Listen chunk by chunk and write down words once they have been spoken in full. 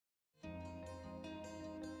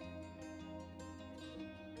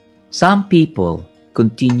Some people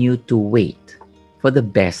continue to wait for the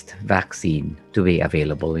best vaccine to be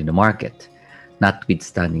available in the market,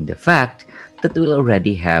 notwithstanding the fact that we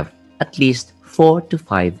already have at least 4 to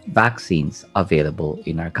 5 vaccines available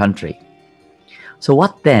in our country. So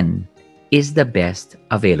what then is the best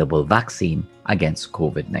available vaccine against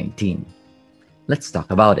COVID-19? Let's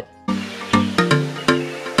talk about it.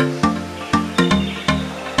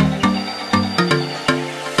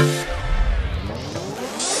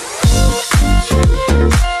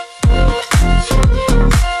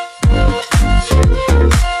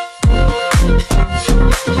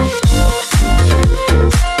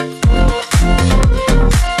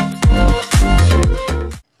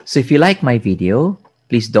 So if you like my video,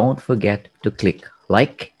 please don't forget to click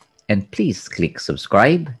like and please click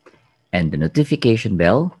subscribe and the notification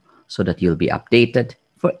bell so that you'll be updated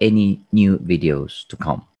for any new videos to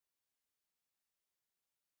come.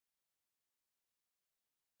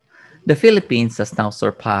 The Philippines has now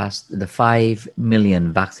surpassed the 5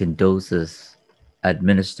 million vaccine doses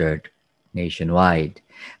administered nationwide,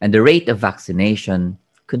 and the rate of vaccination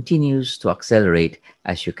continues to accelerate.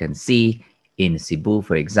 As you can see, in Cebu,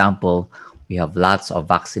 for example, we have lots of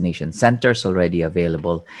vaccination centers already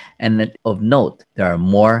available. And of note, there are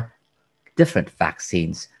more different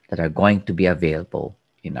vaccines that are going to be available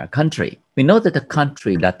in our country. We know that a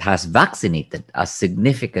country that has vaccinated a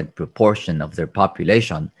significant proportion of their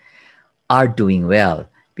population are doing well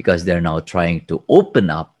because they're now trying to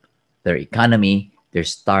open up their economy. They're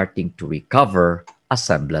starting to recover a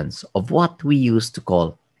semblance of what we used to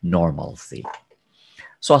call normalcy.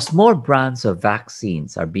 So as more brands of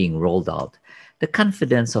vaccines are being rolled out, the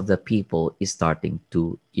confidence of the people is starting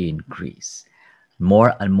to increase.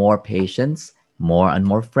 More and more patients, more and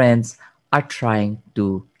more friends are trying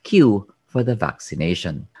to queue for the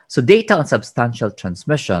vaccination. So data on substantial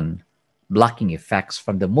transmission, blocking effects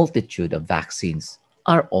from the multitude of vaccines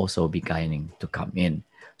are also beginning to come in.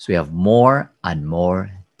 So we have more and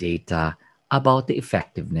more data about the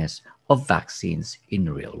effectiveness of vaccines in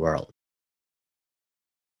the real world.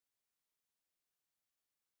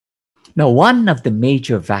 Now, one of the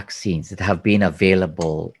major vaccines that have been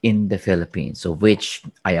available in the Philippines, of which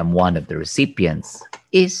I am one of the recipients,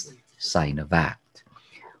 is Sinovac.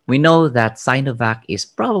 We know that Sinovac is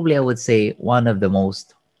probably, I would say, one of the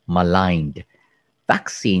most maligned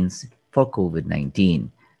vaccines for COVID-19,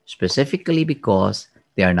 specifically because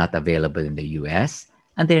they are not available in the US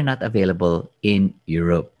and they're not available in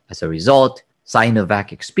Europe. As a result,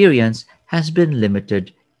 Sinovac experience has been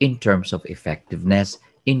limited in terms of effectiveness,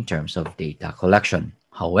 in terms of data collection.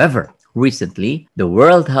 However, recently, the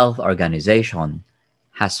World Health Organization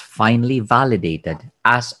has finally validated,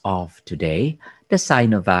 as of today, the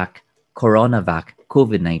Sinovac Coronavac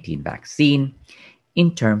COVID-19 vaccine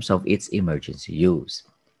in terms of its emergency use,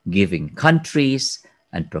 giving countries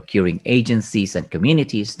and procuring agencies and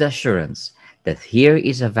communities the assurance that here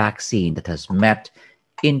is a vaccine that has met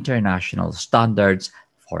international standards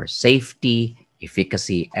for safety,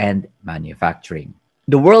 efficacy, and manufacturing.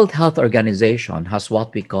 The World Health Organization has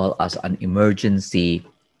what we call as an emergency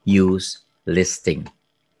use listing.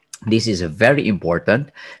 This is very important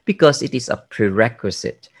because it is a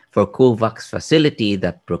prerequisite for COVAX facility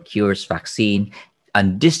that procures vaccine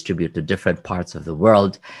and distribute to different parts of the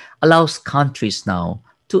world, allows countries now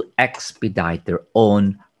to expedite their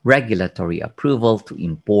own regulatory approval to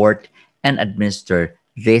import and administer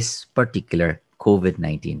this particular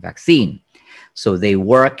COVID-19 vaccine. So they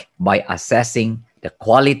work by assessing the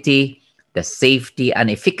quality, the safety,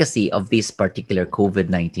 and efficacy of this particular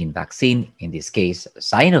COVID-19 vaccine, in this case,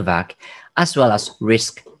 Sinovac, as well as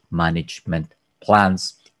risk management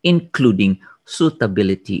plans, including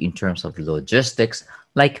suitability in terms of logistics,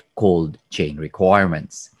 like cold chain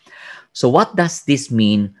requirements. So what does this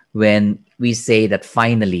mean when we say that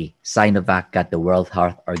finally Sinovac got the World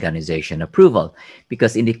Health Organization approval?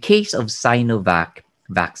 Because in the case of Sinovac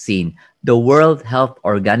vaccine, the World Health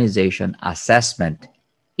Organization assessment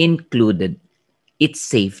included its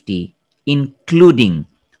safety, including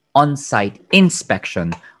on-site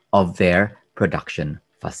inspection of their production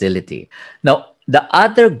facility. Now, the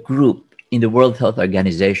other group in the World Health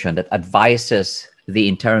Organization that advises the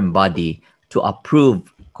interim body to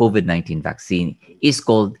approve COVID-19 vaccine is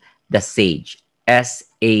called the SAGE,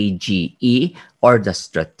 S-A-G-E, or the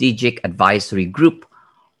Strategic Advisory Group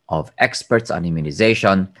of Experts on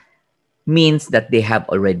Immunization, means that they have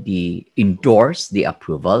already endorsed the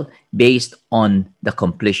approval based on the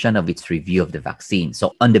completion of its review of the vaccine.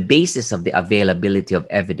 So on the basis of the availability of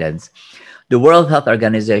evidence, the World Health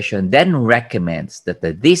Organization then recommends that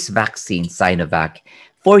this vaccine, Sinovac,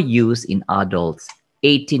 for use in adults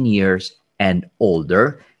 18 years and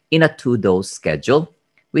older, in a two-dose schedule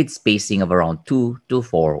with spacing of around 2 to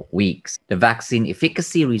 4 weeks. The vaccine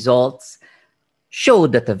efficacy results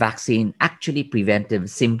showed that the vaccine actually prevented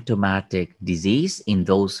symptomatic disease in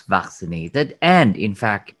those vaccinated. And in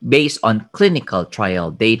fact, based on clinical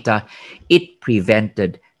trial data, it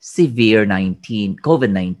prevented severe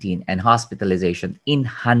COVID-19 and hospitalization in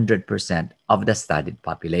 100% of the studied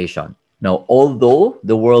population. Now, although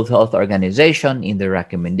the World Health Organization in the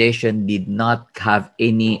recommendation did not have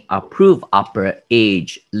any approved upper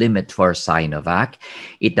age limit for Sinovac,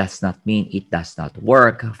 it does not mean it does not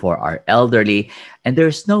work for our elderly, and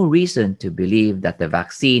there's no reason to believe that the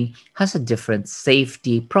vaccine has a different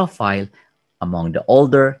safety profile among the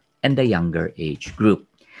older and the younger age group.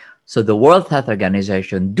 So the World Health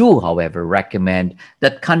Organization do, however, recommend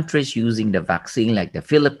that countries using the vaccine like the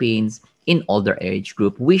Philippines in older age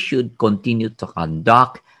group, we should continue to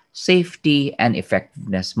conduct safety and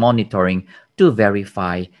effectiveness monitoring to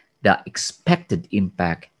verify the expected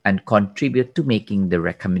impact and contribute to making the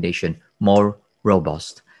recommendation more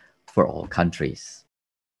robust for all countries.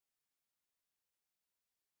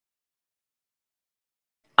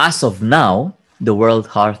 As of now, the World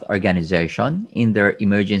Health Organization, in their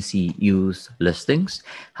emergency use listings,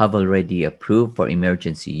 have already approved for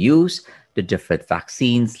emergency use the different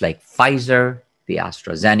vaccines like Pfizer, the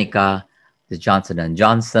AstraZeneca, the Johnson &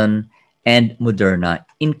 Johnson, and Moderna,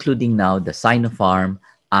 including now the Sinopharm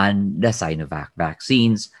and the Sinovac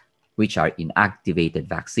vaccines, which are inactivated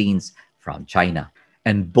vaccines from China.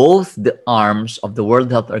 And both the arms of the World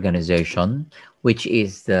Health Organization, which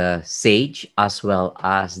is the SAGE as well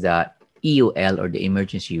as the EUL or the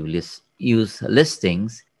emergency use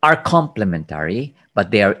listings, are complementary,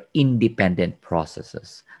 but they are independent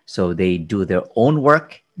processes. So they do their own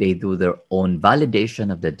work, they do their own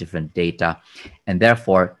validation of the different data, and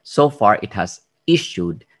therefore, so far it has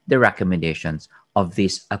issued the recommendations of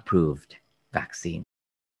this approved vaccine.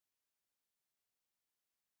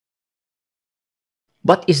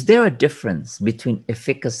 But is there a difference between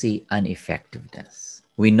efficacy and effectiveness?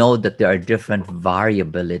 We know that there are different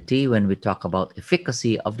variability when we talk about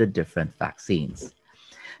efficacy of the different vaccines.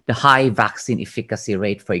 The high vaccine efficacy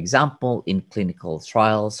rate, for example, in clinical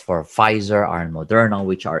trials for Pfizer and Moderna,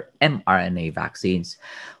 which are mRNA vaccines,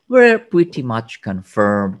 were pretty much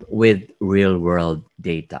confirmed with real-world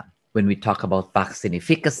data. When we talk about vaccine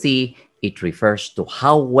efficacy, it refers to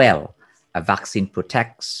how well a vaccine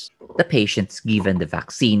protects the patients given the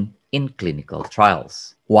vaccine in clinical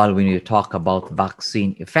trials. While when you talk about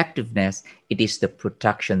vaccine effectiveness, it is the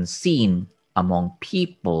protection seen among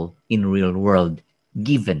people in real world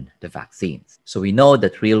given the vaccines. So we know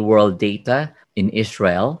that real world data in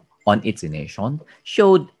Israel on its vaccination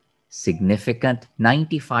showed significant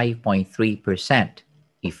 95.3%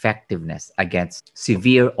 effectiveness against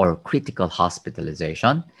severe or critical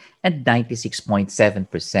hospitalization and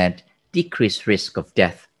 96.7% decreased risk of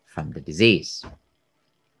death from the disease.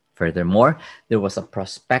 Furthermore, there was a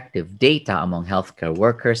prospective data among healthcare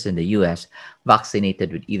workers in the US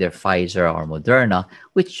vaccinated with either Pfizer or Moderna,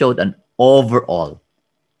 which showed an overall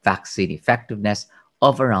vaccine effectiveness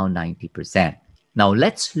of around 90%. Now,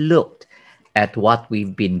 let's look at what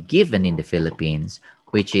we've been given in the Philippines,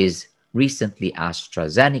 which is recently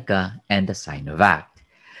AstraZeneca and the Sinovac.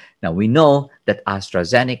 Now, we know that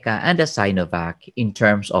AstraZeneca and the Sinovac, in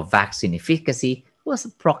terms of vaccine efficacy, was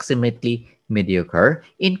approximately mediocre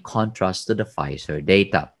in contrast to the Pfizer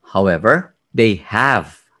data. However, they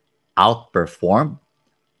have outperformed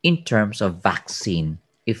in terms of vaccine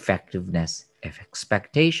effectiveness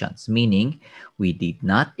expectations, meaning we did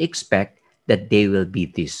not expect that they will be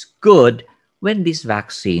this good when these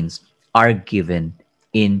vaccines are given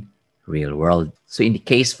in real world. So in the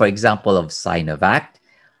case, for example, of Sinovac,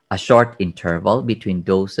 a short interval between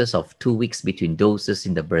doses of 2 weeks between doses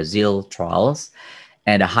in the Brazil trials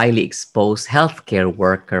and a highly exposed healthcare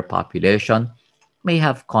worker population may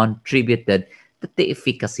have contributed that the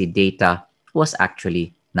efficacy data was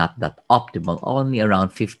actually not that optimal, only around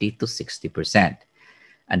 50 to 60%.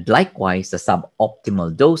 And likewise, the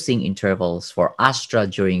suboptimal dosing intervals for Astra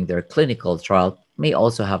during their clinical trial may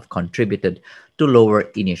also have contributed to lower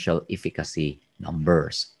initial efficacy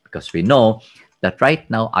numbers. Because we know that right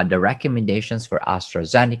now, the recommendations for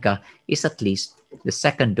AstraZeneca is at least the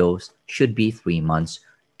second dose should be 3 months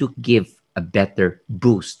to give a better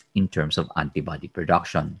boost in terms of antibody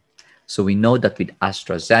production. So we know that with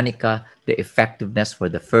AstraZeneca, the effectiveness for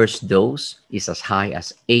the first dose is as high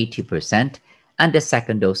as 80%, and the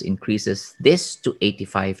second dose increases this to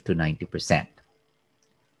 85 to 90%.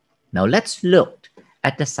 Now let's look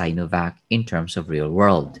at the Sinovac in terms of real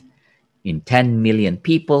world. In 10 million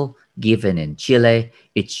people given in Chile,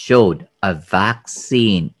 it showed a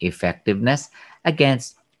vaccine effectiveness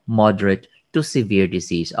against moderate to severe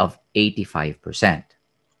disease of 85%.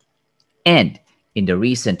 And in the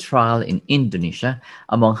recent trial in Indonesia,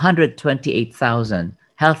 among 128,000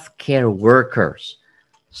 healthcare workers,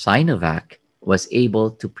 Sinovac was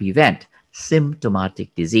able to prevent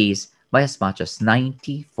symptomatic disease by as much as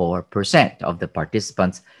 94% of the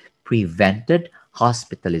participants, prevented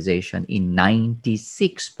hospitalization in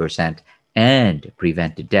 96%, and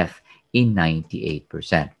prevented death in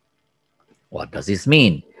 98%. What does this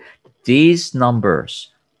mean? These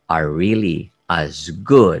numbers are really as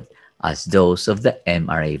good as those of the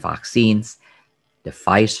mRNA vaccines, the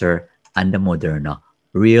Pfizer, and the Moderna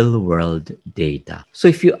real world data. So,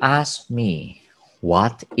 if you ask me,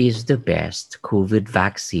 what is the best COVID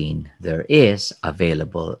vaccine there is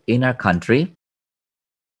available in our country?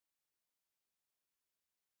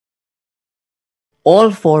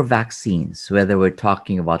 All four vaccines, whether we're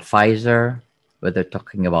talking about Pfizer, whether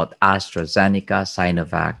talking about AstraZeneca,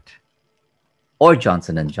 Sinovac, or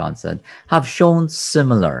Johnson & Johnson, have shown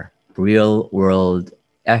similar real-world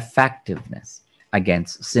effectiveness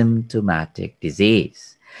against symptomatic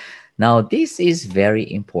disease. Now, this is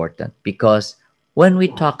very important because when we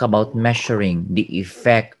talk about measuring the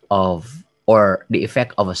effect of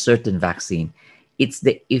a certain vaccine, it's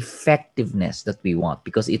the effectiveness that we want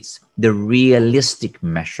because it's the realistic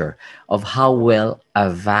measure of how well a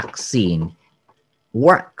vaccine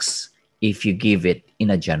works if you give it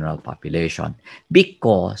in a general population.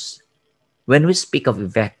 Because when we speak of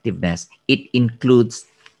effectiveness, it includes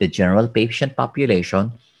the general patient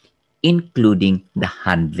population, including the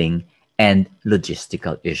handling and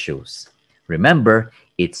logistical issues. Remember,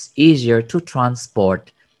 it's easier to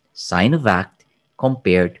transport Sinovac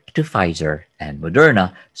compared to Pfizer and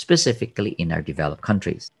Moderna, specifically in our developed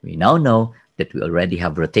countries. We now know that we already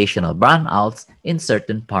have rotational brownouts in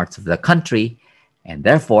certain parts of the country, and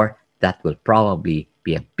therefore that will probably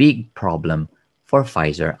be a big problem for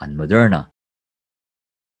Pfizer and Moderna.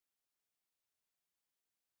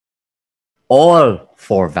 All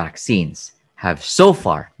four vaccines have so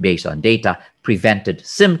far, based on data, prevented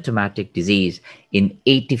symptomatic disease in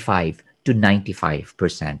 85 to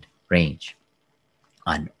 95% range.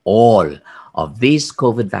 And all of these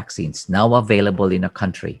COVID vaccines now available in a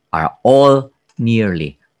country are all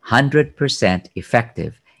nearly 100%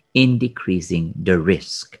 effective in decreasing the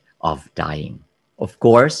risk of dying. Of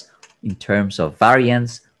course, in terms of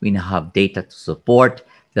variants, we now have data to support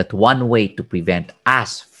that one way to prevent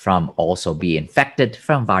us from also being infected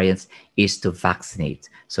from variants is to vaccinate.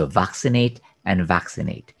 So vaccinate and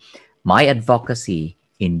vaccinate. My advocacy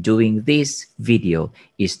in doing this video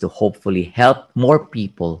is to hopefully help more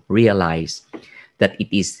people realize that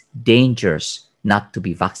it is dangerous not to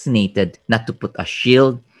be vaccinated, not to put a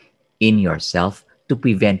shield in yourself to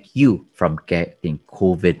prevent you from getting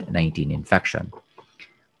COVID-19 infection.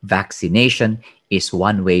 Vaccination is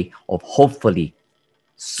one way of hopefully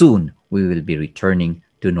soon we will be returning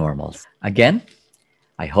to normal. Again,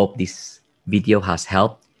 I hope this video has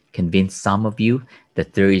helped convince some of you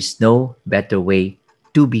that there is no better way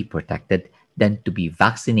to be protected than to be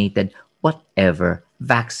vaccinated, whatever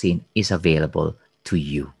vaccine is available to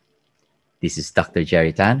you. This is Dr.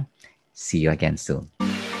 Jerry Tan. See you again soon.